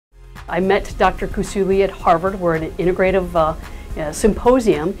I met Dr. Kousouli at Harvard. We're at an integrative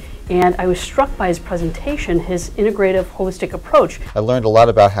symposium, and I was struck by his presentation, his integrative holistic approach. I learned a lot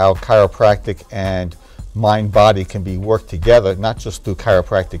about how chiropractic and mind-body can be worked together, not just through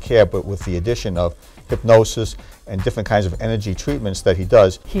chiropractic care, but with the addition of hypnosis and different kinds of energy treatments that he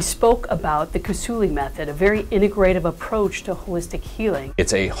does. He spoke about the Kousouli Method, a very integrative approach to holistic healing.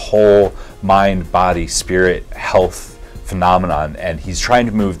 It's a whole mind, body, spirit, health phenomenon, and he's trying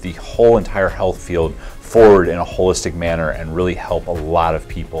to move the whole entire health field forward in a holistic manner and really help a lot of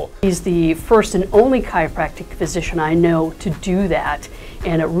people. He's the first and only chiropractic physician I know to do that,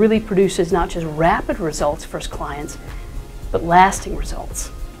 and it really produces not just rapid results for his clients, but lasting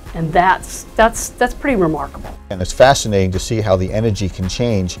results. And that's pretty remarkable. And it's fascinating to see how the energy can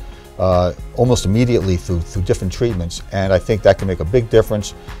change almost immediately through different treatments. And I think that can make a big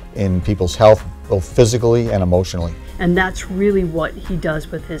difference in people's health, both physically and emotionally. And that's really what he does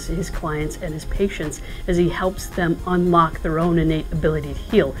with his clients and his patients, is he helps them unlock their own innate ability to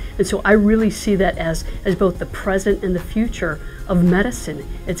heal. And so I really see that as both the present and the future of medicine.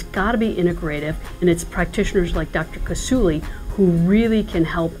 It's got to be integrative, and it's practitioners like Dr. Kousouli who really can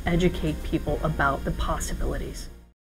help educate people about the possibilities.